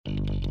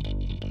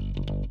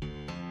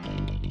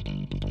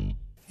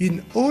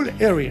In all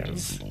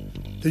areas,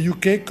 the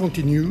UK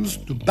continues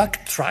to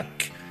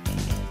backtrack.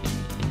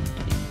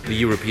 The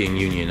European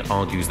Union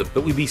argues that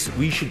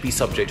we should be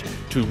subject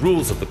to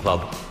rules of the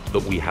club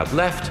that we have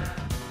left.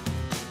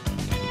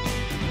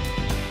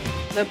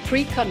 The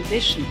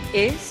precondition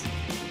is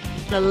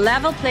the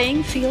level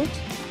playing field.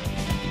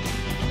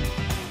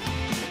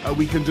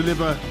 We can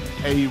deliver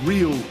a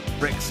real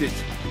Brexit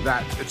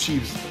that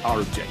achieves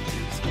our objectives.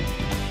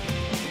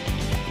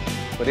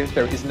 But if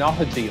there is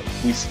not a deal,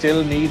 we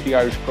still need the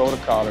Irish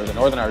Protocol or the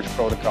Northern Irish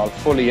Protocol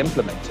fully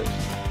implemented.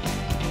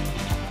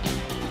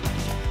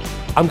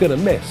 I'm going to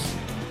miss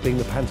being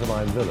the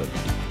pantomime villain.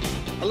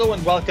 Hello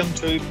and welcome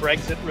to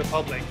Brexit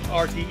Republic,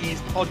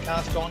 RTE's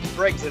podcast on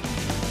Brexit.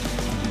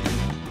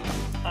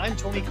 I'm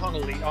Tony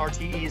Connolly,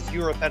 RTE's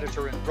Europe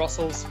editor in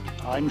Brussels.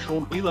 I'm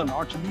Sean Whelan,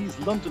 RTE's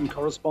London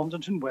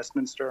correspondent in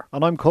Westminster.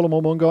 And I'm Colm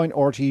O'Mungoyne,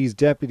 RTE's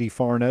deputy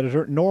foreign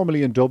editor,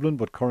 normally in Dublin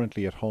but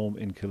currently at home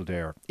in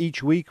Kildare.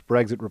 Each week,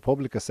 Brexit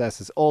Republic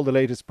assesses all the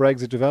latest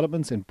Brexit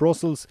developments in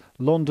Brussels,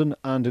 London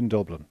and in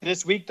Dublin.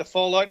 This week, the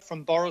fallout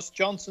from Boris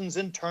Johnson's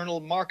internal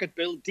market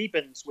bill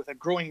deepens with a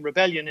growing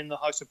rebellion in the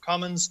House of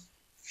Commons,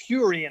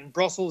 fury in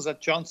Brussels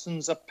at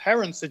Johnson's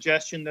apparent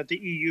suggestion that the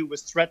EU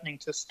was threatening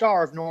to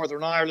starve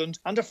Northern Ireland,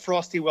 and a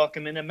frosty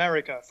welcome in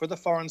America for the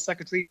Foreign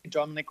Secretary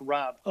Dominic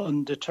Raab.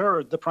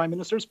 Undeterred, the Prime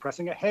Minister is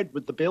pressing ahead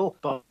with the bill,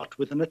 but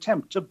with an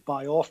attempt to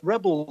buy off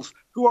rebels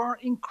who are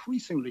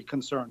increasingly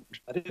concerned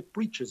that it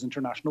breaches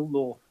international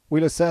law.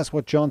 We'll assess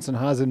what Johnson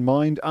has in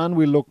mind, and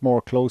we'll look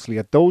more closely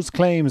at those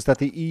claims that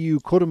the EU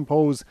could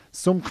impose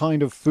some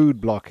kind of food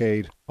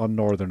blockade on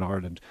Northern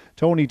Ireland.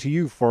 Tony, to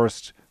you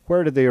first.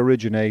 Where did they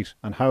originate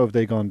and how have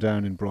they gone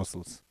down in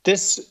Brussels?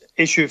 This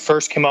issue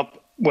first came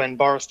up when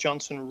Boris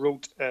Johnson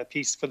wrote a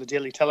piece for the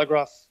Daily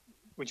Telegraph,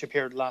 which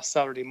appeared last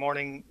Saturday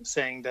morning,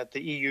 saying that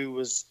the EU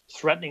was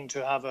threatening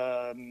to have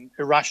an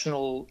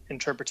irrational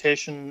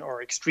interpretation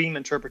or extreme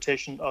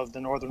interpretation of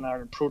the Northern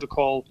Ireland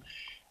Protocol,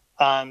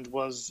 and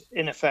was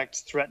in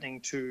effect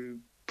threatening to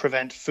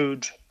prevent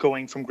food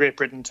going from Great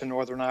Britain to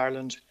Northern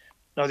Ireland.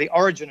 Now, the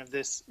origin of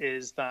this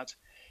is that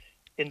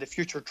in the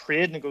future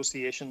trade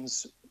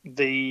negotiations,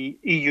 the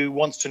EU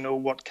wants to know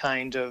what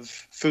kind of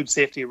food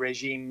safety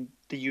regime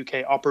the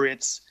UK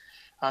operates,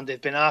 and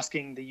they've been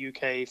asking the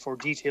UK for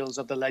details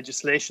of the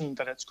legislation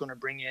that it's going to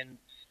bring in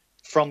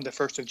from the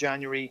 1st of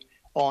January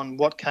on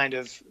what kind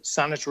of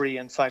sanitary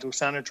and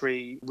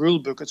phytosanitary rule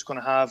book it's going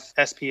to have,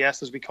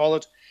 SPS as we call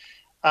it.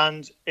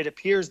 And it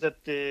appears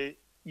that the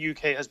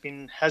UK has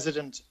been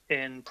hesitant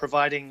in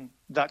providing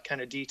that kind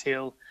of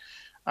detail,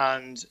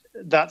 and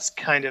that's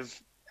kind of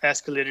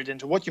escalated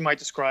into what you might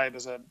describe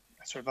as a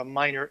sort of a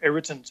minor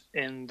irritant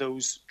in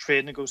those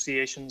trade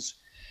negotiations.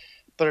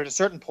 But at a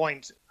certain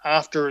point,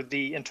 after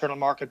the internal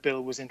market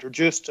bill was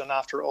introduced and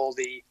after all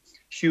the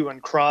hue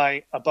and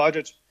cry about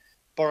it,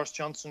 Boris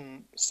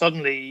Johnson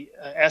suddenly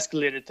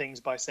escalated things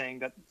by saying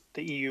that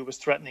the EU was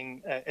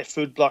threatening a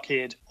food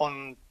blockade.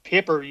 On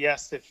paper,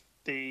 yes, if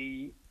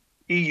the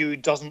EU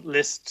doesn't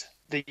list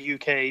the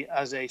UK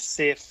as a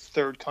safe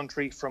third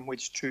country from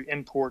which to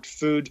import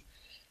food,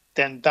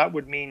 then that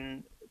would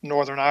mean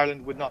Northern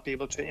Ireland would not be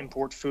able to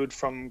import food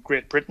from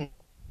Great Britain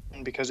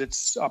because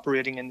it's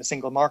operating in the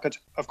single market.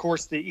 Of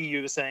course, the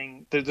EU is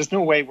saying there's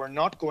no way we're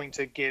not going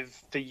to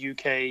give the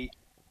UK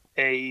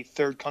a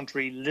third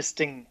country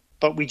listing,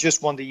 but we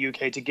just want the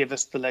UK to give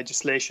us the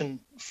legislation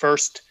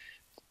first.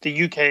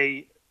 The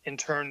UK in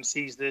turn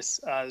sees this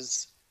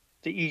as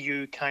the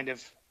EU kind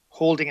of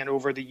holding it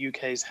over the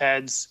UK's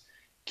heads,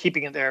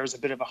 keeping it there as a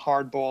bit of a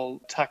hardball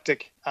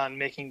tactic and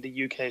making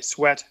the UK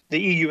sweat.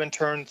 The EU in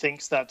turn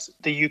thinks that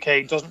the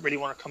UK doesn't really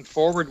want to come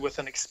forward with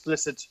an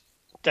explicit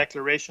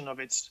declaration of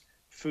its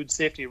food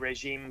safety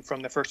regime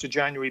from the 1st of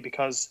January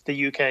because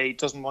the UK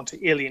doesn't want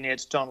to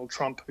alienate Donald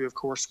Trump, who of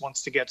course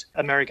wants to get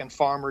American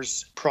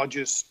farmers'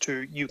 produce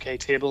to UK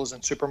tables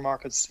and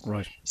supermarkets.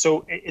 Right.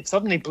 So it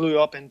suddenly blew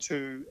up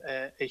into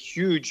a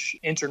huge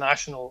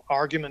international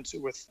argument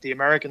with the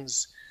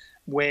Americans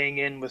weighing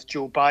in with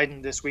Joe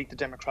Biden this week, the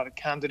Democratic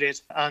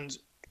candidate, and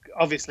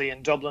obviously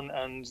in Dublin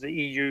and the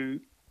EU,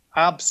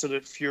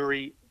 absolute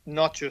fury,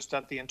 not just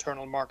at the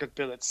internal market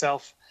bill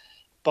itself,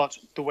 but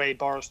the way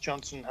Boris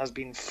Johnson has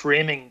been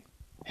framing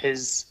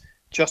his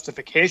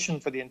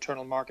justification for the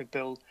internal market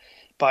bill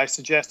by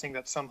suggesting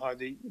that somehow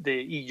the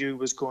EU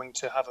was going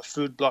to have a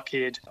food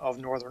blockade of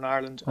Northern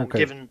Ireland. Okay. And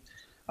given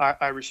our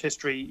Irish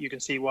history, you can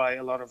see why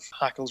a lot of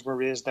hackles were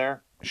raised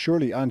there.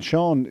 Surely. And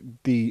Sean,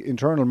 the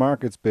Internal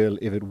Markets Bill,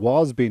 if it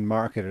was being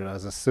marketed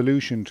as a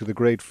solution to the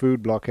great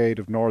food blockade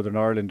of Northern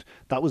Ireland,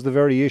 that was the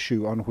very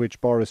issue on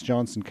which Boris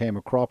Johnson came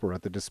a cropper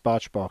at the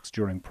dispatch box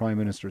during Prime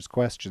Minister's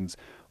questions,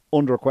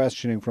 under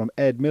questioning from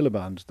Ed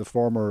Miliband, the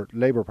former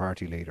Labour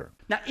Party leader.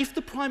 Now, if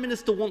the Prime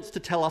Minister wants to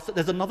tell us that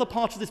there's another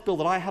part of this bill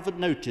that I haven't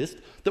noticed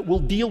that will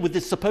deal with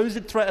this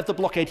supposed threat of the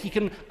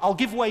blockade, I'll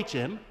give way to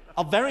him.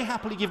 I'll very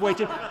happily give way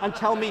to him and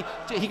tell me,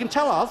 he can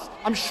tell us,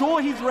 I'm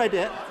sure he's read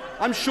it,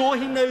 I'm sure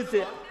he knows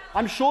it,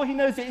 I'm sure he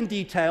knows it in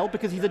detail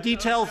because he's a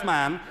details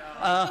man.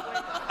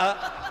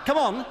 Come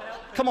on,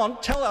 Come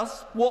on, tell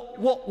us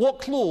what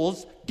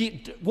clause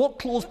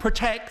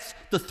protects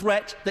the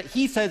threat that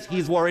he says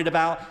he's worried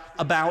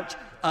about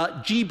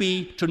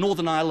GB to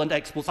Northern Ireland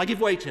exports. I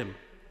give way to him.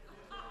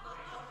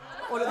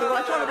 Well, the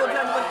right honourable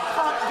gentleman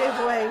can't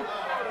give way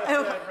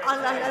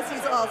unless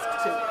he's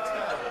asked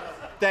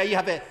to. There you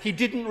have it. He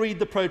didn't read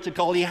the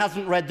protocol. He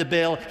hasn't read the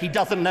bill. He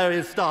doesn't know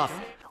his stuff.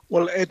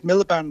 Well, Ed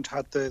Miliband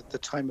had the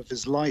time of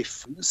his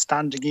life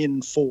standing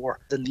in for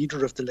the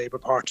leader of the Labour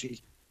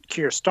Party,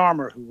 Keir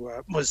Starmer, who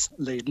was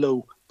laid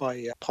low by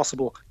a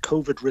possible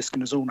COVID risk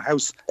in his own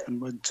house and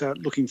went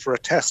looking for a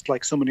test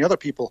like so many other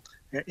people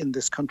in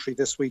this country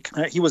this week.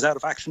 He was out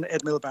of action.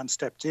 Ed Miliband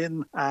stepped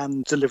in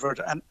and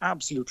delivered an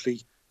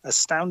absolutely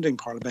astounding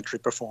parliamentary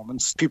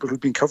performance. People who've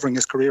been covering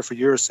his career for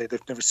years say they've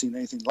never seen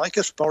anything like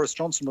it. Boris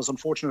Johnson was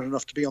unfortunate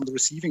enough to be on the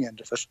receiving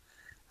end of it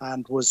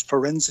and was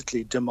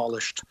forensically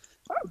demolished,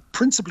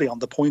 principally on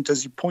the point,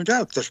 as you point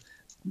out, that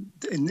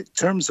in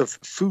terms of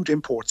food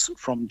imports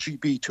from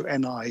GB to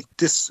NI,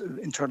 this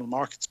internal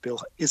markets bill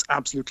is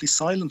absolutely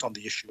silent on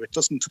the issue. It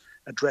doesn't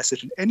address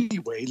it in any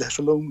way, let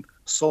alone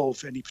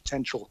solve any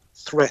potential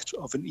threat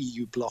of an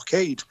EU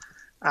blockade.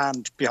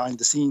 And behind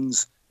the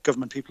scenes,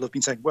 government people have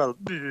been saying, well,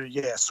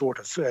 yeah, sort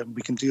of,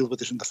 we can deal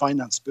with it in the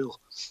finance bill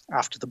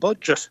after the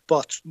budget.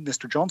 But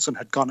Mr. Johnson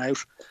had gone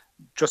out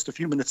just a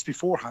few minutes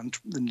beforehand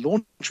in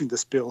launching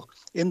this bill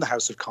in the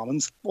House of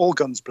Commons, all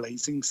guns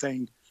blazing,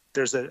 saying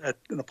there's an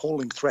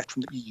appalling threat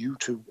from the EU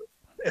to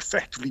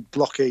effectively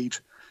blockade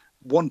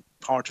one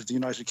part of the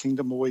United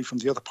Kingdom away from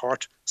the other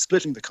part,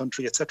 splitting the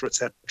country, etc.,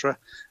 etc.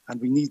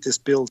 And we need this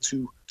bill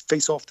to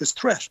face off this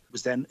threat. It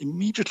was then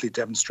immediately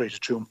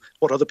demonstrated to him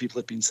what other people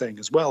had been saying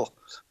as well,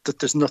 that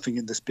there's nothing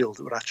in this bill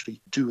that would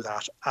actually do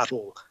that at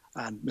all.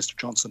 And Mr.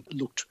 Johnson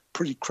looked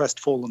pretty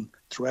crestfallen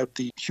throughout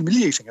the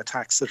humiliating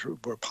attacks that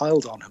were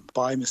piled on him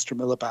by Mr.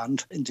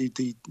 Miliband. Indeed,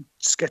 the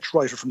sketch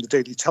writer from the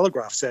Daily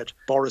Telegraph said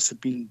Boris had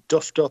been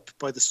duffed up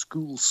by the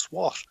school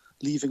SWAT,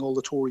 leaving all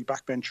the Tory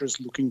backbenchers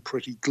looking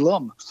pretty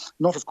glum.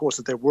 Not, of course,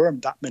 that there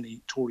weren't that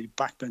many Tory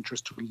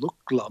backbenchers to look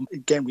glum.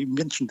 Again, we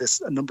mentioned this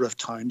a number of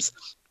times,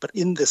 but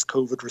in this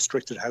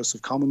COVID-restricted House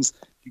of Commons,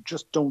 you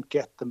just don't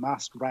get the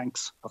massed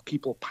ranks of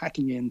people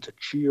packing in to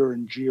cheer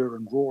and jeer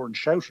and roar and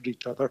shout at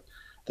each other,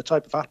 the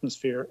type of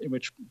atmosphere in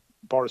which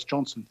Boris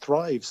Johnson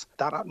thrives.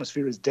 That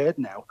atmosphere is dead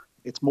now.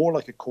 It's more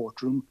like a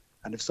courtroom,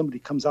 and if somebody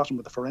comes at him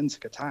with a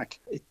forensic attack,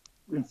 it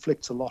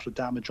inflicts a lot of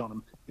damage on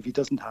him if he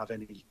doesn't have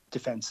any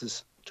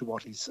defences to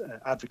what he's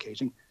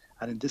advocating.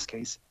 And in this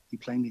case, he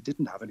plainly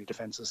didn't have any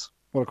defences.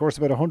 Well, of course,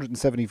 about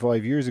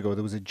 175 years ago,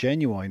 there was a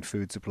genuine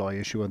food supply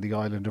issue on the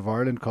island of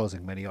Ireland,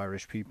 causing many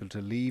Irish people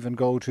to leave and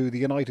go to the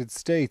United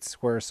States,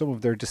 where some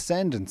of their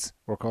descendants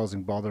were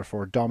causing bother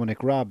for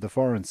Dominic Raab, the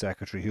Foreign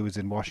Secretary, who was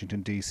in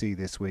Washington, D.C.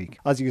 this week.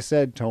 As you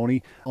said,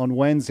 Tony, on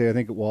Wednesday, I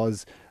think it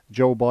was,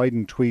 Joe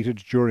Biden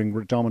tweeted during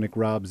Dominic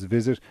Raab's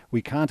visit,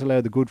 "We can't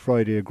allow the Good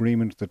Friday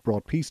Agreement that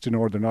brought peace to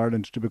Northern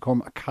Ireland to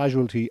become a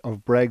casualty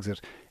of Brexit.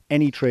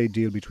 Any trade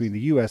deal between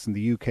the US and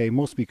the UK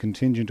must be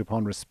contingent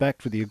upon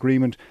respect for the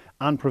agreement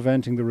and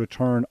preventing the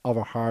return of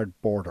a hard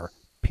border."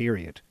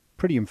 Period.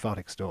 Pretty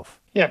emphatic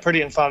stuff. Yeah,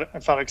 pretty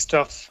emphatic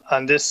stuff.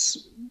 And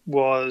this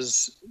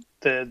was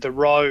the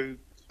row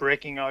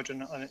breaking out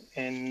on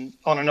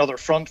another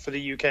front for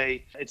the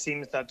UK. It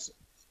seems that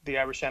the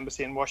Irish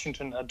Embassy in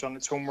Washington had done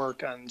its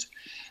homework and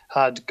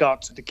had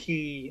got the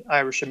key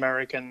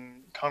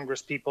Irish-American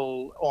Congress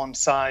people on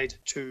side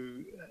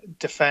to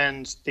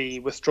defend the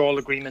withdrawal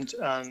agreement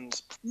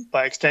and,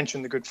 by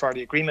extension, the Good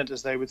Friday Agreement,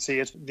 as they would see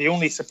it. The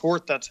only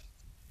support that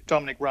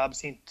Dominic Raab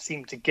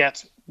seemed to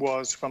get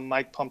was from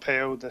Mike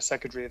Pompeo, the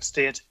Secretary of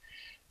State,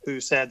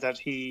 who said that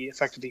he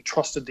effectively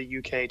trusted the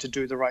UK to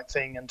do the right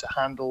thing and to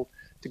handle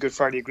the Good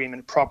Friday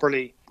Agreement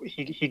properly.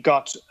 He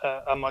got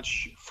a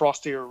much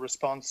frostier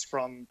response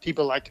from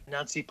people like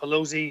Nancy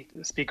Pelosi,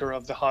 the Speaker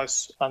of the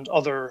House, and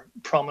other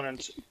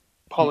prominent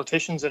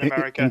politicians in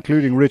America.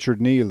 Including Richard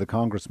Neal, the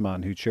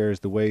congressman who chairs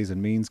the Ways and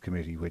Means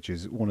Committee, which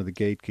is one of the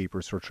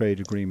gatekeepers for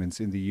trade agreements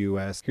in the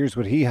US. Here's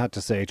what he had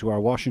to say to our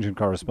Washington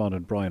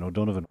correspondent, Brian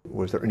O'Donovan.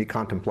 Was there any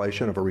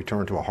contemplation of a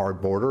return to a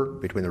hard border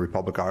between the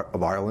Republic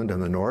of Ireland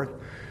and the North?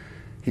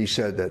 He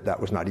said that that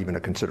was not even a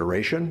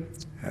consideration.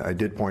 I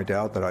did point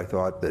out that I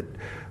thought that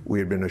we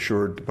had been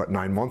assured about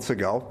 9 months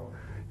ago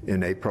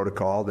in a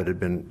protocol that had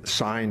been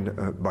signed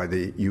by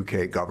the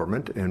UK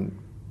government, and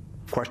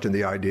questioned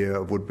the idea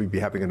of would we be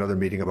having another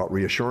meeting about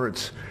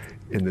reassurance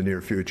in the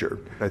near future.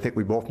 I think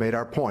we both made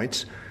our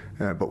points,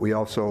 but we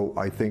also,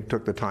 I think,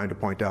 took the time to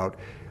point out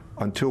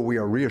until we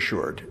are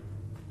reassured,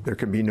 there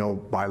can be no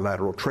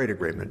bilateral trade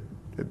agreement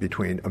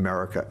between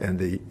America and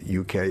the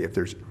UK if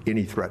there's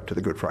any threat to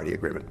the Good Friday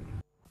Agreement.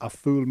 A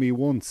fool me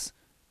once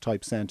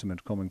type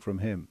sentiment coming from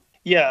him.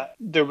 Yeah,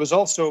 there was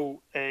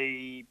also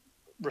a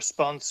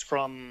response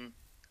from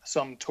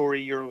some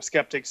Tory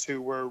Eurosceptics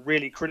who were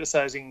really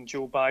criticising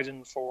Joe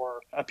Biden for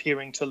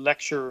appearing to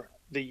lecture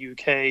the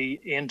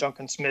UK. Ian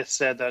Duncan Smith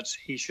said that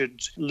he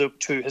should look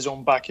to his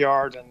own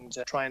backyard and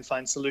try and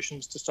find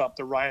solutions to stop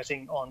the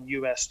rioting on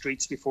US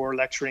streets before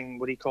lecturing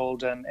what he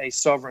called a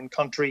sovereign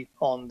country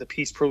on the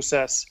peace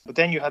process. But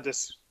then you had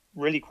this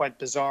really quite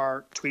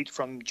bizarre tweet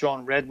from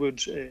John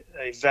Redwood,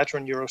 a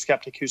veteran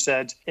Eurosceptic, who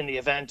said in the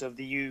event of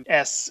the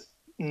US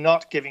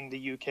not giving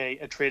the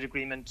UK a trade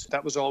agreement,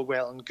 that was all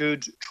well and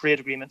good. Trade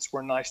agreements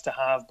were nice to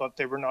have, but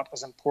they were not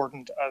as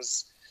important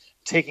as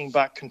taking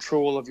back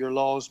control of your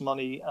laws,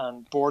 money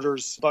and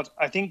borders. But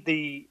I think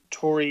the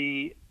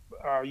Tory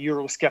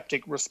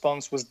Eurosceptic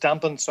response was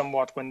dampened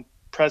somewhat when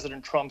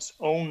President Trump's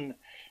own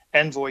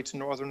envoy to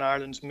Northern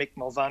Ireland, Mick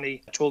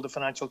Mulvaney, told the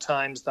Financial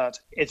Times that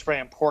it's very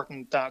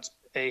important that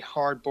a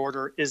hard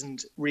border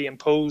isn't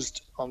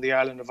reimposed on the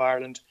island of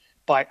Ireland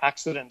by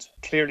accident,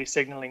 clearly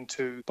signalling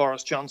to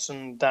Boris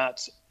Johnson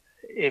that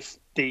if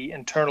the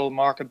internal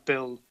market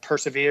bill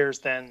perseveres,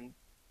 then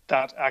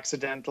that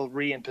accidental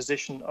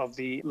reimposition of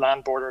the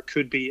land border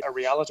could be a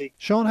reality.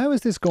 Sean, how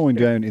is this going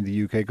down in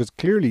the UK? Because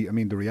clearly, I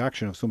mean, the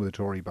reaction of some of the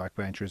Tory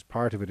backbenchers,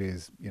 part of it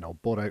is,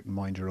 butt out and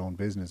mind your own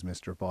business,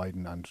 Mr.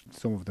 Biden, and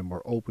some of them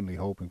were openly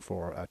hoping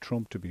for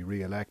Trump to be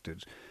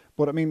re-elected.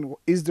 But I mean,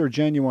 is there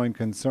genuine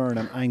concern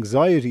and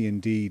anxiety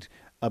indeed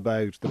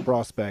about the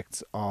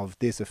prospects of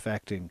this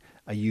affecting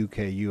a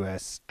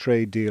UK-US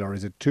trade deal, or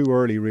is it too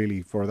early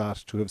really for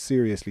that to have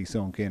seriously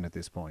sunk in at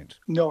this point?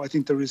 No, I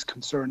think there is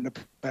concern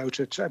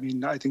about it. I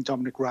mean, I think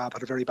Dominic Raab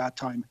had a very bad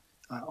time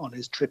on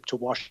his trip to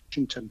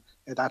Washington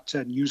at that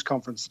news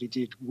conference that he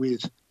did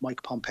with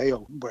Mike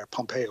Pompeo, where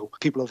Pompeo,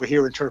 people over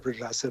here interpret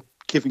it as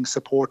giving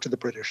support to the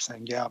British,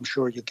 saying, yeah, I'm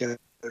sure you'll get it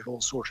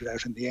all sorted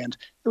out in the end.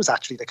 It was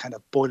actually the kind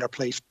of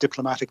boilerplate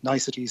diplomatic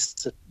niceties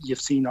that you've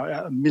seen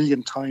a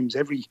million times.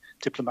 Every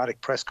diplomatic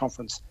press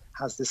conference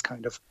has this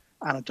kind of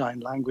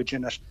anodyne language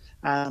in it.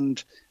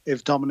 And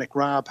if Dominic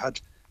Raab had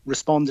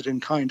responded in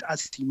kind,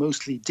 as he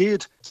mostly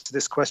did, to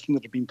this question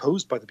that had been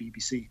posed by the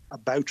BBC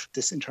about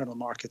this internal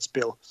markets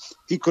bill,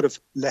 he could have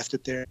left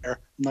it there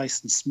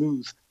nice and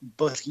smooth,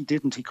 but he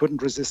didn't. He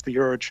couldn't resist the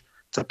urge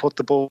to put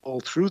the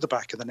ball through the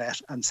back of the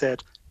net and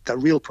said, the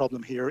real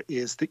problem here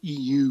is the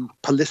EU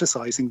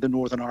politicising the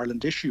Northern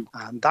Ireland issue.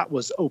 And that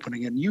was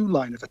opening a new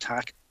line of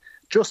attack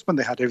just when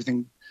they had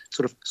everything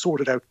sort of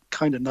sorted out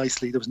kind of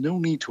nicely. There was no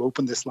need to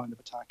open this line of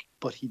attack,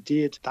 but he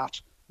did.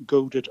 That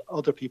goaded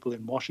other people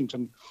in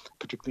Washington,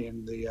 particularly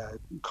in the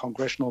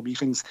congressional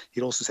meetings.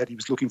 He'd also said he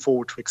was looking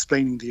forward to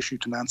explaining the issue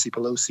to Nancy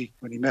Pelosi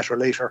when he met her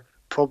later.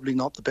 Probably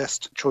not the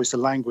best choice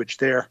of language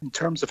there. In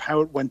terms of how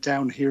it went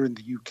down here in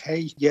the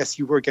UK, yes,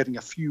 you were getting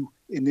a few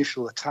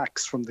initial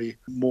attacks from the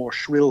more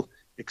shrill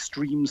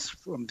extremes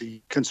from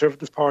the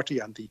Conservative Party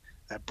and the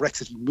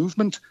Brexit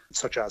movement,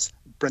 such as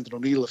Brendan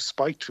O'Neill of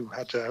Spiked, who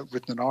had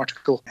written an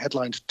article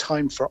headlined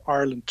 "Time for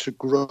Ireland to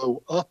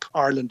Grow Up.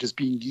 Ireland is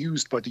being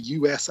used by the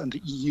US and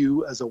the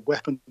EU as a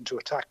weapon to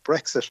attack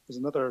Brexit." There's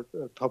another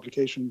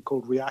publication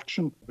called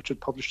Reaction, which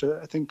had published,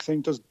 I think,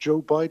 saying, "Does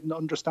Joe Biden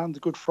understand the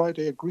Good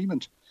Friday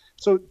Agreement?"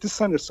 So this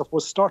kind of stuff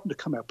was starting to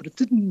come out, but it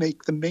didn't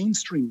make the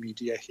mainstream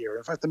media here.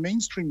 In fact, the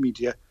mainstream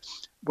media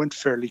went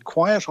fairly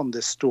quiet on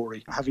this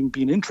story, having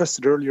been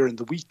interested earlier in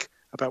the week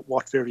about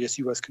what various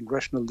US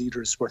congressional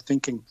leaders were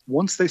thinking.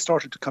 Once they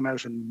started to come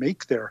out and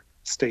make their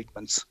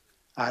statements,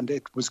 and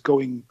it was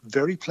going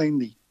very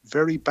plainly,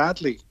 very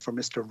badly for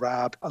Mr.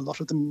 Raab, a lot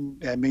of the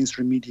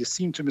mainstream media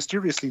seemed to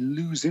mysteriously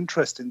lose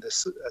interest in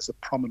this as a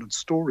prominent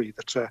story,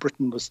 that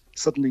Britain was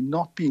suddenly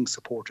not being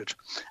supported.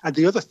 And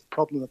the other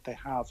problem that they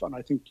have, and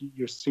I think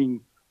you're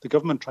seeing the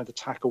government trying to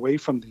tack away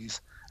from these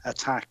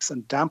attacks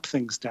and damp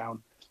things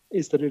down,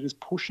 is that it is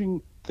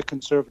pushing the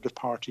Conservative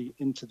Party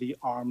into the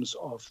arms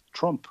of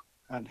Trump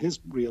and his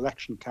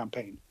re-election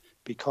campaign.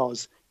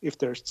 Because if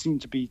they're seen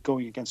to be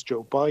going against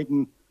Joe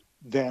Biden,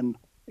 then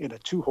in a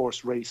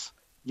two-horse race,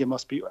 you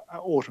must be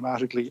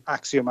automatically,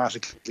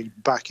 axiomatically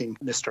backing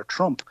Mr.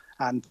 Trump.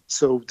 And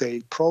so they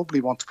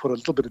probably want to put a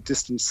little bit of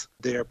distance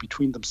there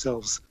between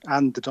themselves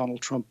and the Donald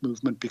Trump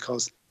movement,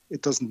 because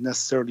it doesn't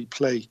necessarily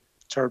play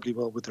terribly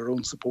well with their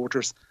own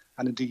supporters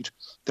and indeed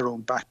their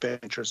own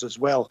backbenchers as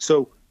well.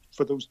 So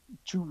for those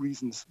two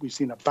reasons, we've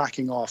seen a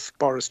backing off.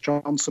 Boris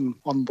Johnson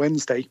on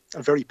Wednesday,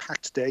 a very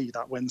packed day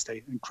that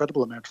Wednesday,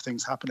 incredible amount of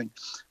things happening,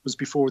 was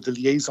before the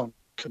liaison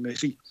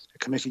committee, a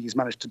committee he's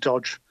managed to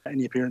dodge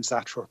any appearance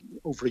at for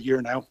over a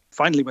year now.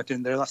 Finally went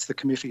in there, that's the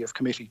committee of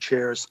committee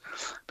chairs.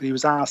 But he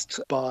was asked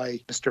by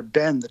Mr.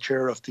 Benn, the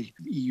chair of the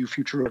EU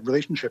Future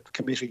Relationship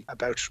Committee,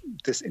 about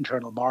this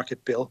internal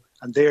market bill.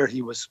 And there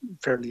he was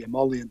fairly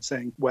emollient,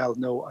 saying, well,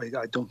 no,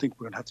 I don't think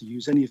we're going to have to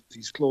use any of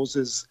these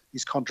clauses,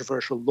 these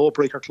controversial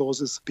lawbreaker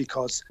clauses,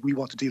 because we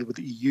want to deal with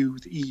the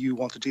EU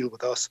want to deal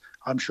with us.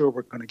 I'm sure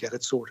we're going to get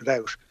it sorted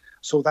out.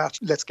 So that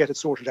let's get it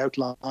sorted out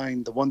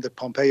line, the one that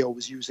Pompeo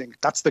was using,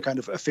 that's the kind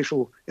of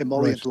official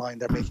emollient line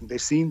they're making.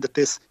 They've seen that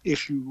this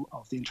issue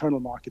of the internal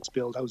markets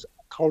bill, those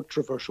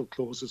controversial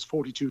clauses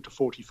 42 to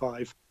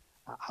 45,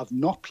 have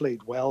not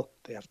played well.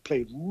 They have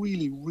played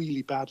really,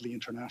 really badly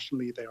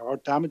internationally. They are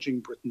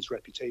damaging Britain's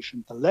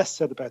reputation. The less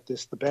said about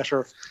this, the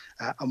better.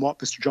 And what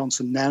Mr.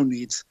 Johnson now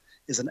needs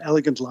is an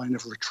elegant line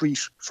of retreat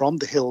from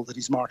the hill that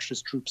he's marched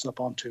his troops up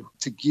onto,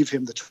 to give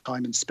him the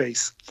time and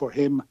space for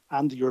him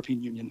and the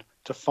European Union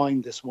to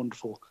find this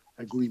wonderful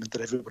agreement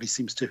that everybody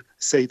seems to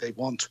say they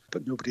want,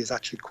 but nobody has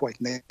actually quite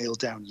nailed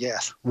down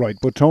yet. Right,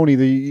 but Tony,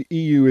 the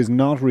EU is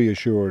not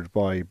reassured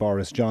by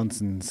Boris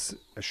Johnson's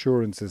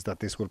assurances that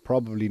this will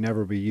probably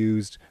never be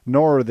used,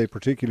 nor are they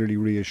particularly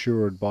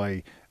reassured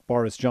by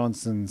Boris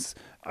Johnson's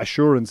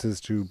assurances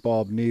to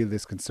Bob Neill,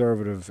 this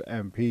Conservative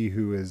MP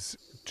who is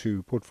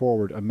to put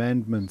forward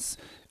amendments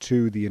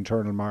to the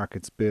Internal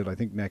Markets Bill, I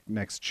think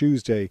next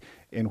Tuesday,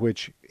 in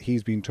which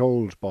he's been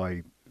told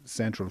by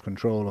central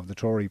control of the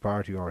Tory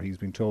party, or he's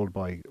been told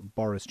by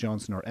Boris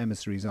Johnson or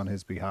emissaries on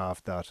his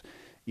behalf, that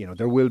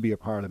there will be a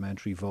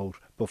parliamentary vote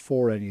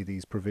before any of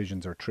these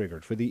provisions are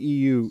triggered. For the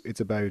EU,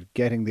 it's about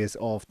getting this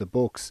off the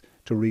books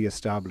to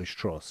re-establish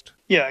trust.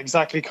 Yeah,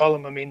 exactly,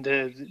 Colin. I mean,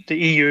 the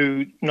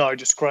EU now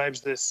describes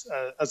this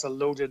as a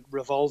loaded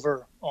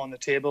revolver on the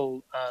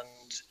table,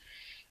 and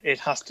it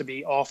has to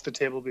be off the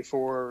table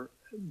before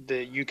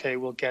the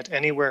UK will get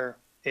anywhere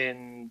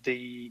in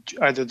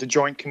either the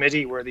joint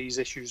committee where these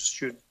issues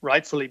should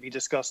rightfully be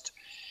discussed,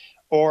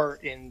 or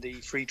in the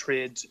free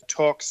trade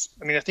talks.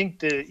 I mean, I think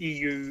the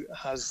EU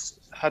has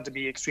had to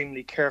be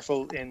extremely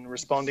careful in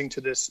responding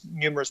to this.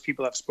 Numerous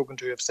people I've spoken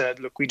to have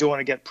said, look, we don't want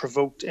to get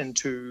provoked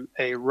into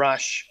a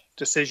rash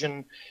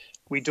decision.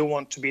 We don't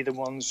want to be the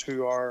ones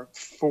who are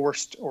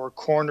forced or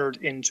cornered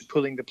into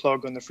pulling the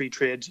plug on the free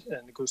trade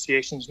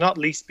negotiations, not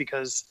least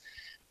because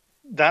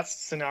that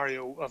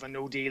scenario of a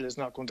no deal is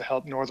not going to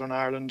help Northern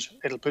Ireland.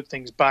 It'll put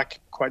things back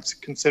quite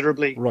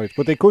considerably. Right,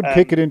 but they could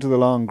kick it into the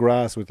long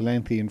grass with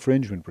lengthy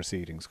infringement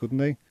proceedings, couldn't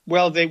they?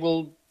 Well, they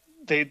will.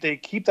 They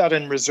keep that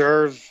in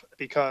reserve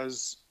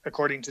because,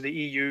 according to the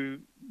EU,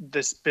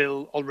 this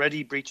bill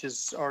already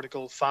breaches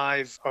Article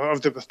 5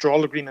 of the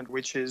withdrawal agreement,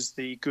 which is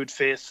the good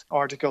faith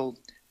article.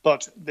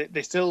 But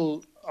they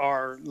still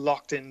are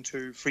locked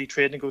into free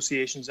trade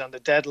negotiations, and the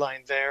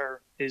deadline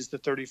there is the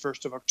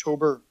 31st of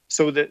October.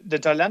 So the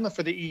dilemma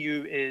for the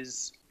EU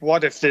is,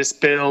 what if this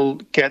bill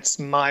gets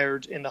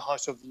mired in the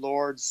House of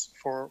Lords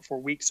for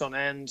weeks on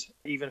end,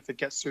 even if it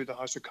gets through the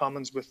House of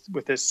Commons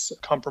with this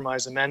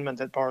compromise amendment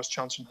that Boris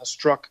Johnson has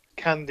struck?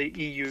 Can the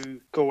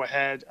EU go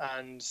ahead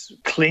and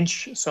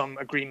clinch some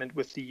agreement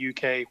with the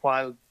UK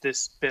while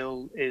this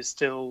bill is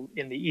still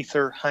in the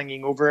ether,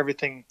 hanging over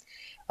everything?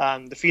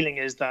 And the feeling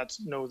is that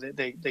no,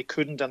 they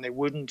couldn't and they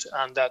wouldn't,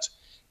 and that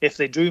if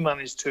they do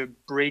manage to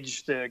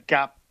bridge the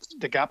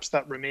gaps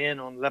that remain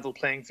on level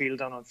playing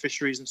field and on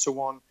fisheries and so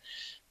on,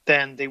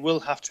 then they will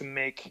have to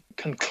make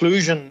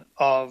conclusion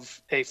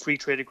of a free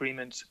trade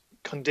agreement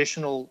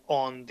conditional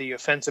on the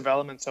offensive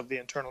elements of the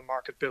Internal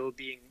Market Bill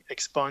being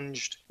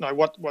expunged. Now,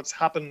 what's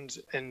happened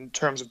in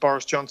terms of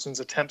Boris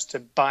Johnson's attempts to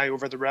buy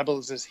over the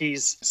rebels is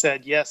he's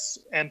said, yes,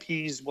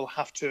 MPs will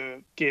have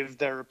to give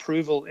their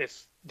approval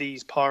if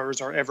these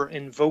powers are ever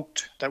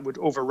invoked that would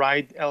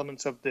override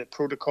elements of the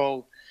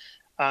protocol.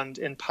 And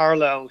in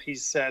parallel,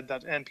 he's said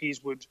that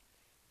MPs would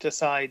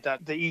decide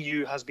that the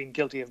EU has been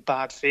guilty of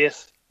bad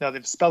faith. Now,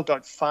 they've spelled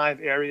out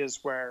 5 areas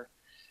where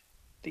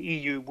the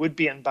EU would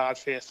be in bad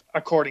faith,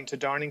 according to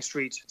Downing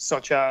Street,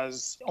 such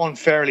as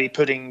unfairly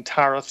putting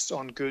tariffs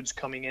on goods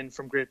coming in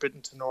from Great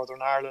Britain to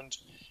Northern Ireland,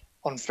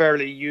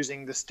 unfairly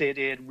using the state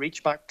aid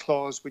reachback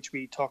clause, which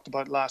we talked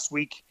about last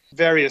week,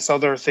 various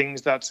other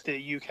things that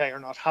the UK are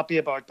not happy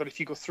about. But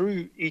if you go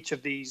through each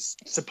of these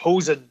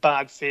supposed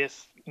bad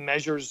faith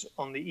measures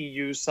on the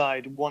EU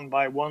side one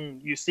by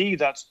one, you see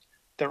that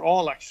they're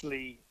all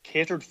actually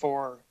catered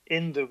for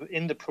in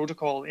the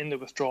protocol, in the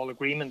withdrawal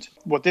agreement.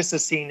 What this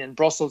is seen in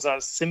Brussels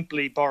as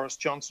simply Boris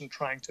Johnson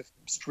trying to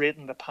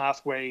straighten the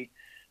pathway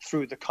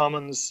through the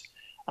Commons,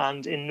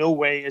 and in no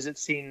way is it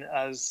seen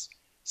as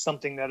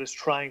something that is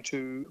trying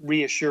to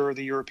reassure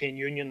the European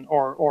Union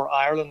or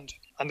Ireland.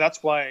 And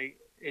that's why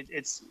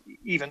it's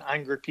even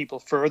angered people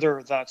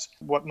further that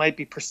what might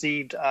be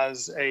perceived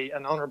as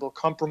an honourable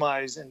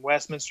compromise in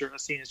Westminster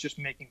is seen as just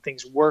making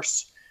things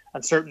worse,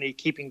 and certainly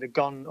keeping the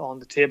gun on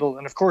the table.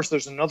 And of course,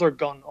 there's another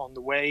gun on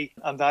the way,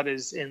 and that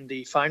is in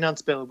the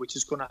finance bill, which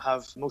is going to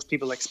have, most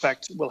people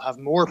expect, will have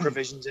more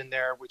provisions in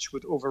there, which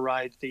would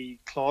override the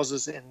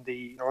clauses in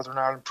the Northern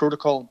Ireland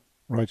Protocol.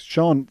 Right.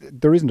 Sean,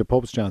 there isn't a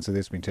pub's chance of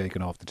this being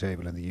taken off the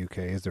table in the UK,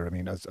 is there? I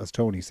mean, as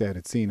Tony said,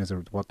 it's seen as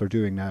what they're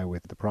doing now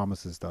with the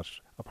promises that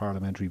a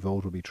parliamentary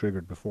vote will be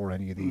triggered before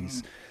any of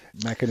these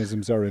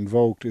mechanisms are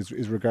invoked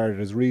is regarded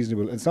as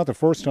reasonable. It's not the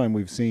first time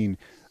we've seen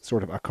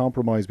sort of a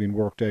compromise being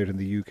worked out in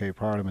the UK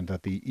Parliament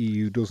that the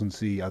EU doesn't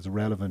see as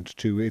relevant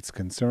to its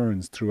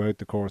concerns throughout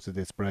the course of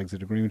this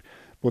Brexit agreement.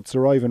 But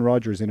Sir Ivan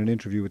Rogers, in an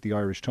interview with the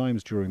Irish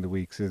Times during the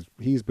week, says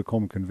he's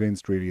become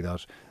convinced really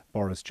that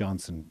Boris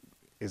Johnson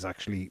is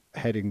actually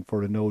heading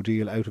for a no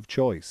deal out of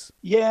choice.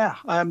 Yeah,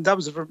 that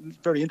was a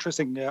very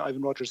interesting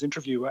Ivan Rogers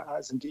interview,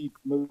 as indeed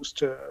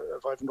most of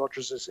Ivan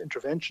Rogers'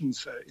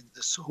 interventions in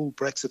this whole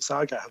Brexit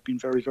saga have been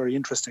very, very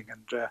interesting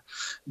and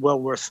well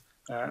worth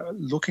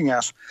looking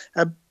at.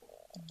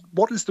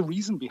 what is the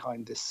reason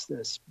behind this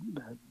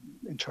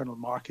internal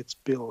markets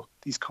bill,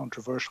 these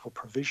controversial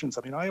provisions?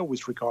 I mean, I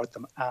always regard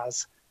them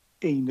as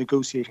a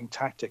negotiating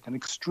tactic, an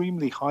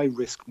extremely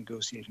high-risk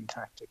negotiating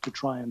tactic to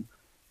try and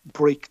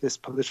break this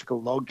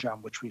political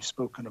logjam, which we've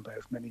spoken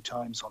about many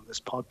times on this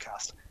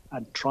podcast,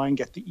 and try and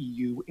get the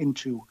EU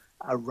into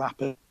a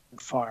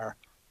rapid-fire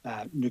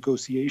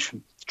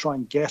negotiation to try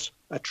and get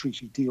a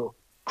treaty deal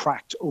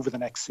cracked over the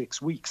next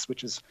 6 weeks,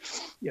 which is,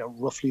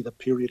 roughly the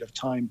period of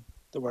time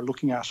that we're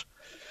looking at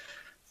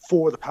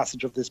for the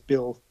passage of this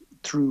bill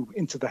through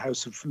into the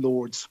House of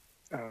Lords,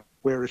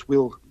 where it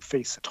will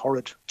face a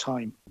torrid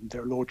time.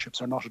 Their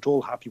lordships are not at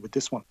all happy with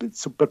this one.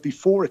 But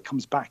before it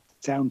comes back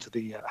down to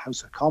the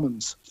House of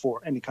Commons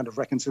for any kind of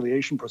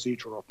reconciliation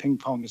procedure, or ping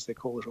pong as they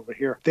call it over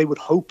here, they would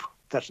hope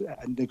that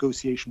a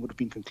negotiation would have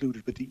been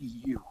concluded with the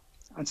EU.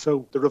 And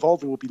so the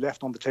revolver will be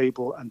left on the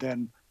table and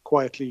then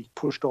quietly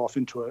pushed off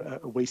into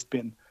a waste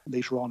bin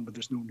later on when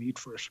there's no need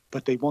for it.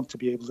 But they want to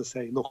be able to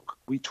say, look,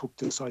 we took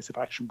decisive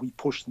action, we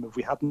pushed them. If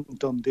we hadn't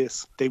done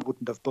this, they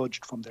wouldn't have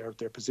budged from their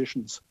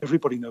positions.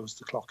 Everybody knows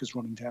the clock is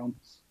running down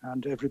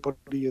and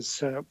everybody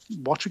is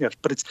watching it.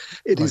 But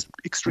it is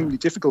extremely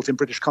difficult in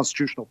British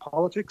constitutional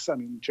politics. I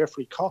mean,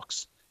 Geoffrey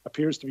Cox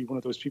appears to be one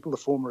of those people, the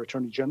former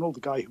Attorney General, the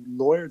guy who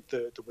lawyered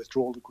the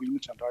withdrawal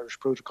agreement and Irish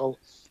Protocol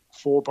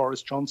for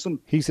Boris Johnson.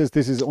 He says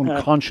this is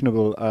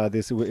unconscionable,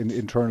 this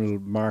internal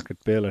market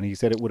bill, and he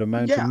said it would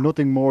amount to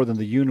nothing more than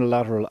the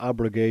unilateral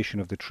abrogation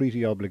of the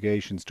treaty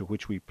obligations to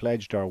which we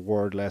pledged our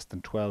word less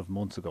than 12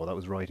 months ago. That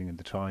was writing in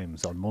the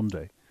Times on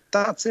Monday.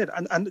 That's it.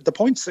 And the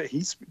point that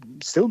he's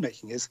still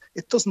making is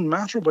it doesn't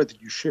matter whether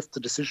you shift the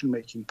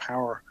decision-making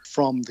power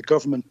from the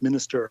government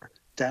minister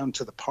down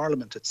to the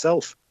Parliament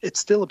itself. It's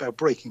still about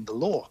breaking the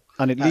law.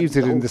 And it leaves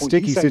it in the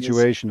sticky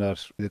situation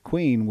that the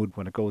Queen would,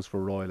 when it goes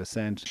for royal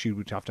assent, she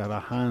would have to have a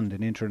hand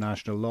in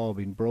international law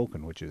being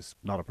broken, which is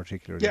not a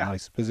particularly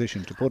nice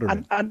position to put her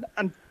in.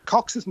 And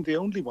Cox isn't the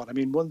only one. I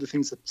mean, one of the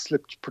things that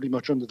slipped pretty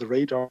much under the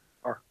radar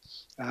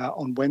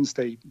on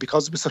Wednesday,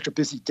 because it was such a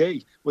busy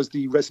day, was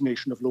the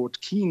resignation of Lord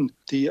Keane,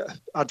 the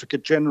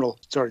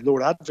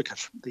Lord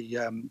Advocate,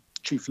 the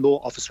Chief Law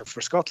Officer for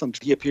Scotland.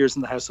 He appears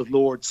in the House of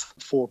Lords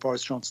for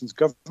Boris Johnson's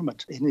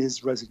government in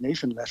his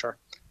resignation letter,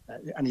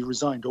 and he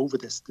resigned over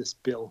this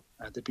bill.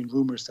 There'd been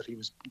rumours that he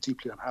was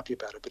deeply unhappy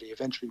about it, but he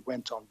eventually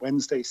went on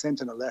Wednesday, sent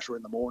in a letter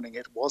in the morning.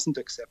 It wasn't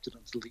accepted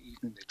until the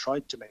evening. They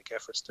tried to make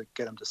efforts to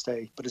get him to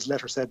stay, but his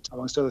letter said,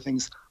 amongst other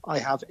things, I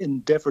have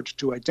endeavoured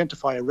to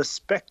identify a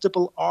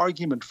respectable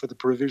argument for the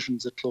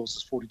provisions at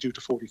clauses 42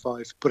 to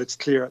 45, but it's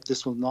clear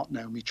this will not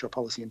now meet your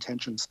policy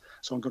intentions,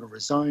 so I'm going to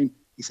resign.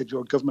 He said,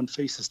 your government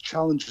faces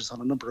challenges on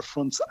a number of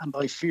fronts, and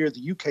I fear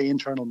the UK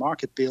internal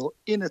market bill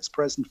in its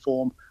present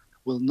form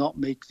will not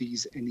make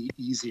these any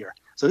easier.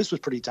 So this was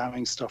pretty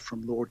damning stuff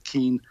from Lord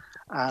Keane,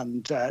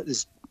 and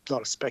there's a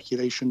lot of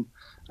speculation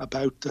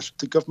about that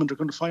the government are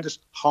going to find it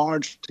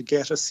hard to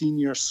get a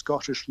senior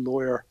Scottish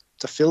lawyer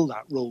to fill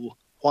that role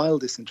while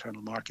this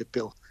internal market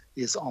bill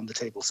is on the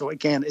table. So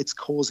again, it's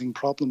causing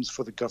problems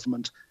for the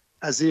government,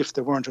 as if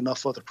there weren't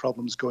enough other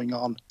problems going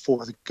on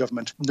for the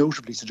government,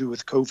 notably to do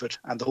with COVID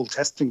and the whole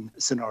testing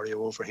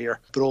scenario over here,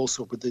 but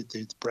also with the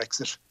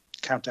Brexit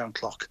countdown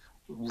clock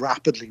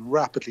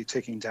rapidly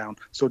ticking down.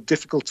 So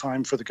difficult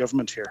time for the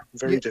government here.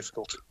 Very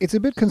difficult. It's a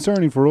bit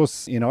concerning for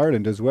us in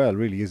Ireland as well,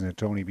 really, isn't it,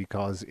 Tony?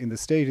 Because in the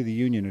State of the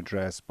Union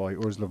address by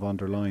Ursula von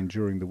der Leyen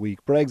during the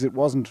week, Brexit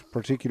wasn't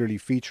particularly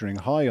featuring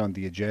high on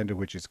the agenda,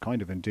 which is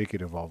kind of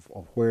indicative of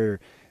where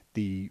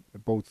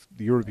both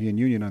the European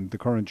Union and the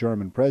current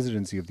German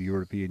presidency of the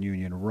European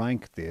Union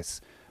rank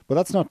this. But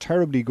that's not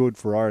terribly good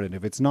for Ireland.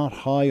 If it's not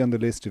high on the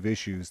list of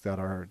issues that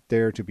are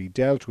there to be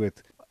dealt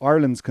with,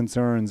 Ireland's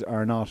concerns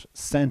are not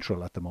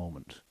central at the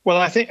moment. Well,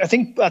 I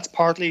think that's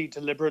partly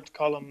deliberate,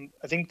 Colm.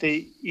 I think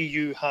the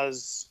EU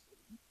has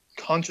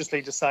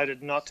consciously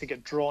decided not to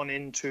get drawn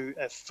into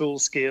a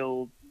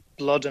full-scale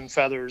blood and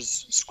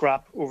feathers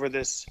scrap over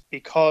this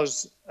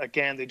because,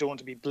 again, they don't want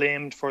to be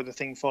blamed for the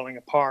thing falling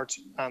apart,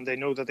 and they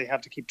know that they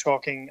have to keep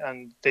talking,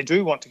 and they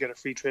do want to get a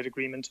free trade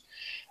agreement.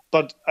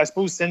 But I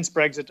suppose since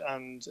Brexit,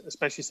 and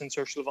especially since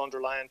Ursula von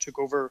der Leyen took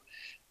over,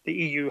 the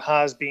EU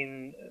has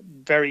been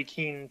very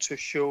keen to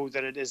show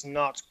that it is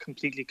not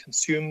completely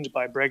consumed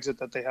by Brexit,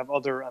 that they have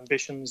other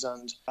ambitions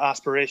and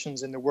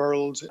aspirations in the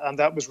world. And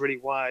that was really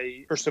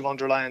why Ursula von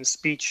der Leyen's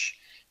speech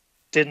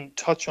didn't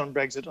touch on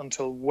Brexit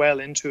until well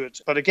into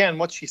it. But again,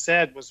 what she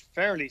said was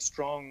fairly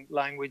strong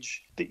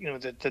language.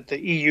 That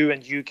the EU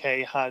and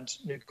UK had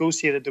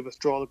negotiated the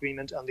withdrawal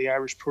agreement and the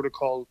Irish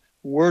Protocol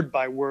word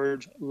by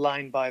word,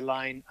 line by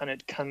line, and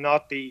it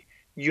cannot be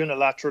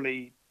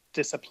unilaterally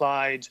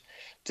disapplied,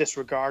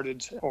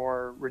 disregarded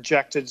or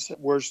rejected,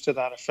 words to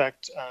that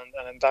effect,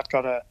 and that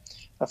got a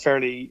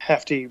fairly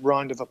hefty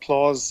round of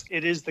applause.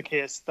 It is the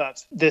case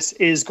that this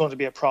is going to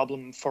be a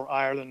problem for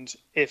Ireland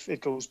if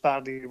it goes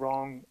badly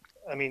wrong.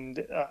 I mean,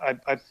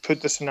 I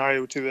put the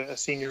scenario to a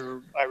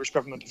senior Irish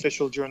government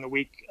official during the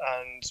week,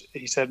 and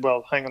he said,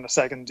 well, hang on a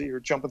second, you're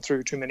jumping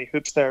through too many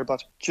hoops there.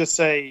 But just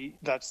say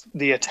that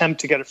the attempt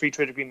to get a free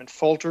trade agreement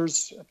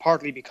falters,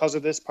 partly because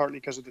of this, partly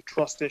because of the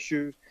trust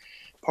issue,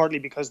 partly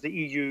because the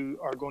EU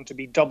are going to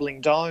be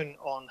doubling down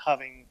on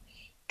having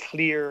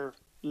clear,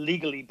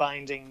 legally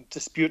binding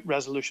dispute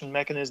resolution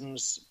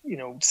mechanisms,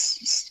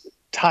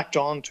 tacked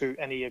on to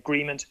any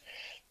agreement.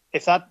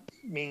 If that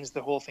means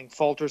the whole thing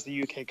falters,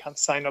 the UK can't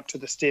sign up to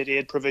the state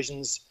aid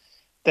provisions,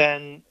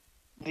 then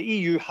the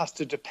EU has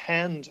to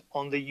depend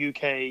on the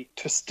UK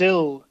to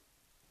still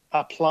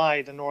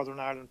apply the Northern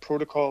Ireland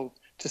Protocol,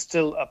 to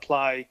still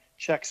apply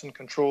checks and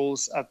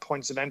controls at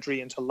points of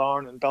entry into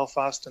Larne and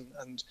Belfast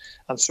and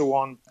so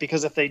on.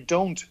 Because if they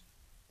don't,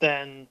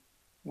 then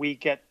we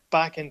get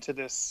back into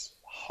this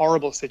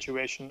horrible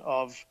situation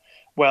of,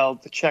 well,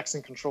 the checks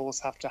and controls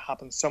have to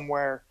happen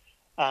somewhere,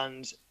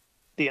 and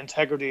the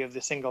integrity of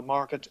the single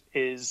market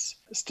is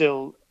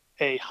still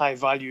a high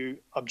value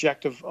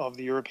objective of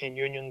the European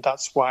Union.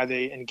 That's why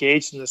they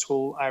engaged in this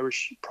whole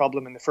Irish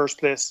problem in the first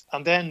place.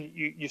 And then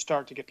you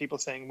start to get people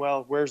saying,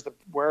 well, where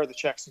are the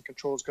checks and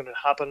controls going to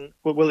happen?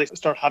 Will they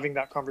start having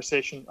that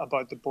conversation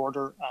about the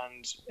border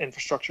and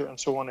infrastructure and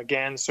so on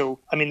again? So,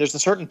 I mean, there's a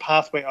certain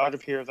pathway out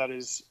of here that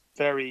is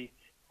very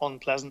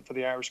unpleasant for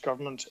the Irish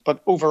government.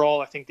 But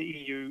overall, I think the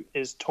EU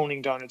is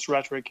toning down its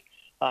rhetoric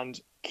and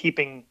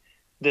keeping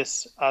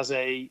this as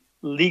a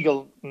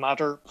legal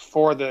matter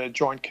for the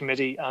Joint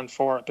Committee and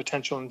for a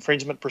potential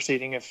infringement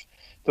proceeding if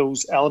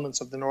those elements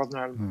of the Northern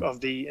Ireland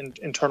of the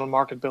internal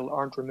market bill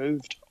aren't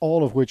removed.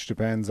 All of which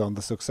depends on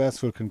the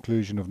successful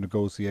conclusion of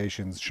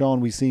negotiations.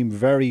 Sean, we seem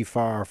very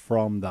far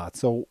from that.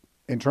 So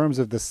in terms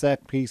of the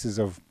set pieces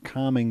of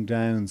calming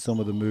down some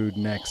of the mood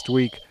next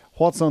week,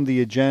 what's on the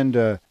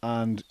agenda,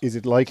 and is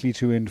it likely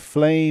to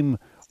inflame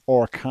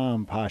or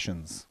calm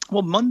passions?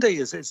 Well, Monday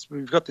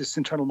we've got this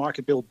internal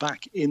market bill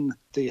back in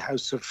the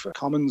House of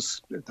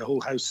Commons. The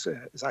whole House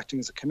is acting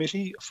as a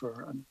committee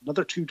for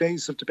another 2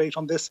 days of debate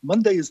on this.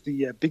 Monday is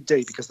the big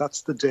day, because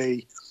that's the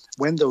day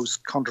when those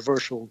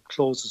controversial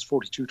clauses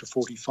 42 to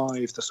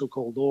 45, the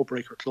so-called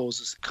lawbreaker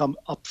clauses, come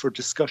up for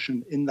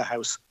discussion in the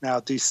House. Now,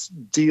 this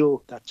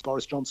deal that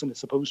Boris Johnson is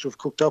supposed to have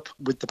cooked up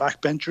with the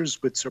backbenchers,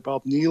 with Sir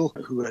Bob Neill,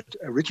 who had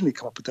originally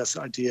come up with this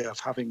idea of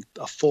having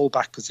a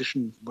fallback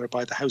position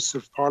whereby the House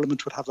of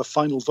Parliament would have a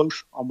final vote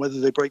on whether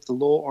they break the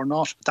law or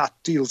not. That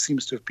deal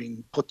seems to have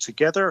been put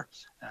together.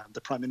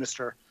 The Prime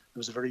Minister, there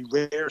was a very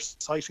rare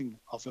sighting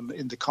of him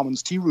in the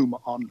Commons tea room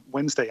on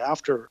Wednesday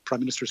after Prime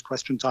Minister's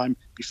question time,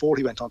 before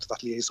he went on to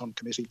that liaison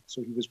committee.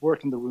 So he was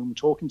working the room,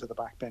 talking to the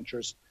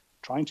backbenchers,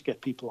 trying to get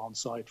people on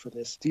side for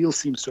this. Deal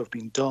seems to have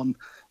been done,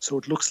 so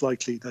it looks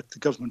likely that the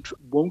government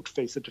won't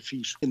face a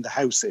defeat in the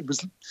House. It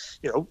was,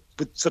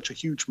 with such a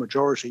huge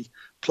majority,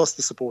 plus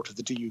the support of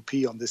the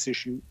DUP on this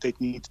issue,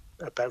 they'd need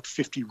about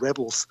 50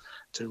 rebels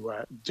to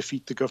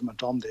defeat the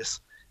government on this.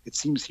 It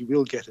seems he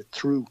will get it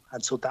through,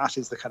 and so that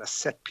is the kind of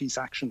set-piece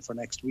action for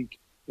next week.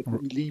 It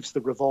leaves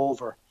the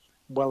revolver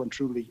well and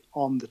truly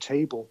on the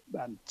table,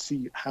 and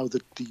see how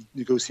the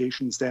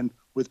negotiations then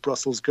with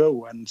Brussels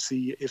go, and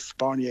see if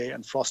Barnier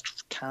and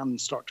Frost can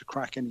start to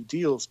crack any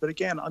deals. But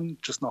again, I'm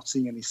just not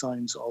seeing any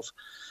signs of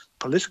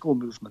political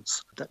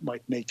movements that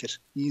might make it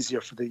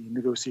easier for the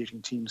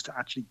negotiating teams to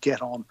actually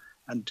get on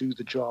and do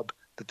the job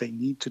that they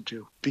need to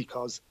do,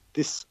 because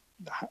this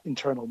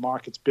internal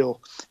markets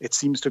bill, it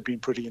seems to have been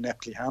pretty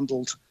ineptly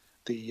handled.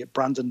 The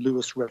Brandon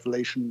Lewis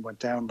revelation went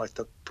down like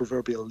the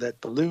proverbial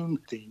lead balloon.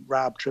 The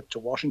RAB trip to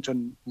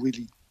Washington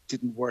really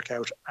didn't work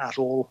out at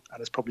all, and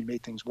has probably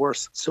made things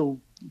worse. So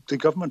the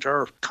government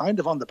are kind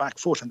of on the back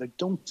foot, and they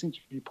don't seem to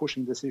be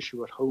pushing this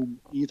issue at home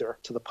either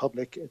to the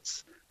public.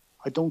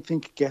 I don't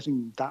think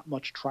getting that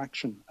much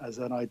traction as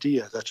an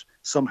idea that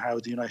somehow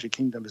the United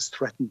Kingdom is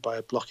threatened by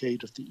a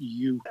blockade of the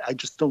EU. I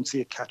just don't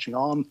see it catching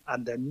on,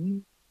 and they're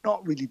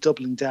not really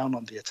doubling down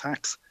on the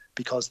attacks,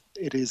 because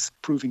it is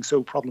proving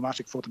so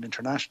problematic for them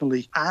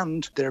internationally,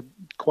 and they're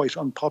quite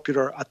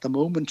unpopular at the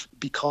moment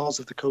because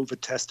of the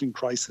COVID testing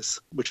crisis,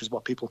 which is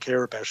what people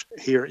care about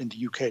here in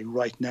the UK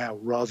right now,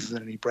 rather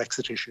than any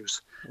Brexit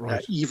issues.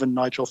 Right. Even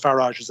Nigel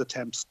Farage's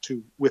attempts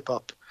to whip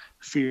up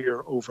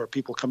fear over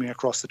people coming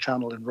across the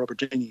channel in rubber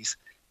dinghies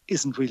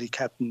isn't really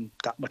getting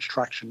that much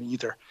traction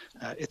either.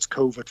 It's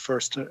COVID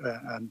first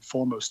and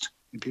foremost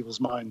in people's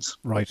minds.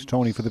 Right,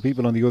 Tony, for the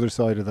people on the other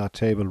side of that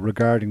table,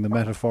 regarding the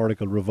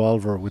metaphorical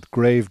revolver with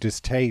grave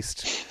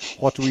distaste,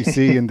 what do we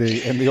see in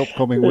the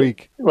upcoming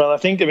week? Well,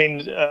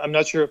 I'm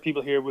not sure if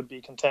people here would be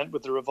content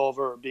with the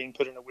revolver being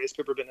put in a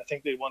wastepaper bin. I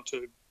think they want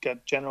to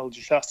get General de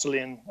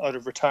Chastelain out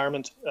of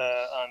retirement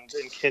and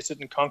encase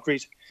it in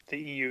concrete. The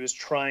EU is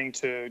trying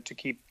to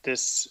keep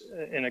this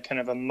in a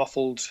kind of a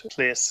muffled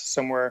place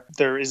somewhere.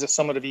 There is a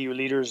summit of EU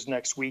leaders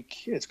next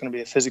week. It's going to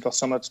be a physical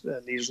summit.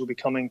 Leaders will be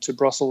coming to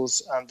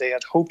Brussels, and they had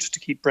had hoped to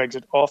keep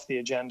Brexit off the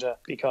agenda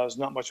because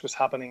not much was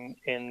happening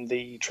in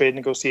the trade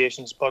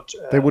negotiations. But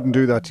they wouldn't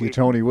do that to you,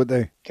 Tony, would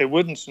they? They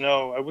wouldn't.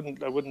 No, I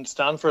wouldn't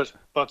stand for it.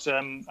 But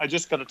I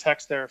just got a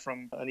text there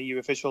from an EU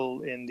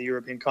official in the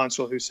European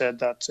Council who said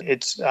that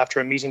it's after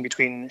a meeting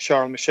between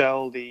Charles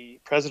Michel, the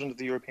president of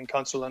the European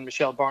Council, and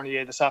Michel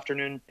Barnier this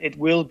afternoon. It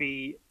will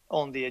be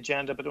on the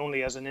agenda, but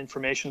only as an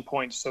information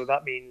point. So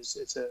that means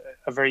it's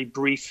a very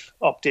brief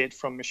update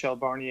from Michel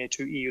Barnier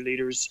to EU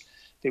leaders.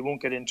 They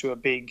won't get into a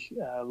big,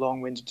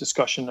 long-winded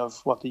discussion of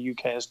what the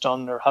UK has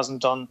done or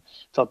hasn't done.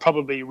 They'll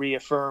probably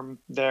reaffirm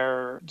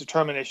their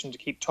determination to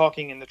keep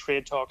talking in the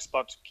trade talks,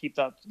 but keep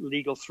that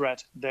legal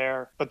threat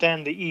there. But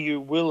then the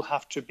EU will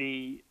have to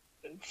be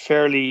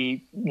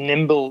fairly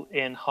nimble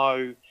in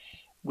how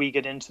we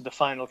get into the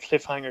final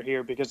cliffhanger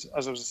here, because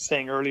as I was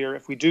saying earlier,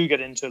 if we do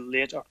get into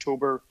late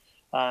October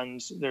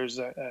and there's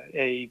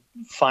a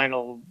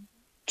final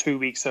 2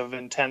 weeks of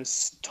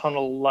intense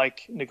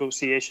tunnel-like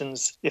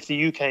negotiations, if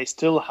the UK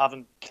still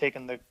haven't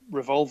taken the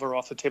revolver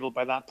off the table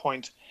by that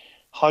point,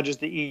 how does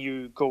the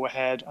EU go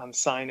ahead and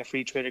sign a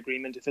free trade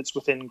agreement if it's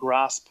within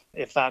grasp,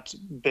 if that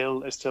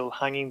bill is still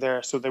hanging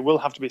there? So there will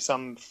have to be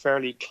some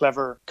fairly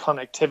clever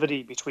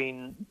connectivity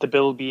between the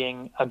bill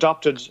being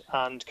adopted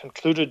and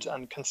concluded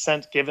and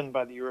consent given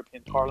by the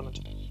European Parliament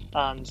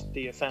and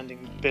the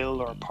offending bill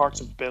or parts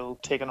of the bill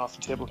taken off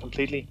the table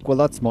completely. Well,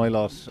 that's my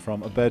lot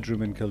from a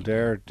bedroom in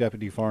Kildare,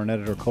 Deputy Foreign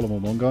Editor Colm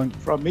O'Mungan.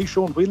 From me,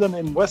 Sean Whelan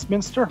in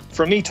Westminster.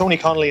 From me, Tony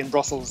Connolly in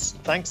Brussels.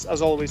 Thanks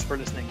as always for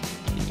listening.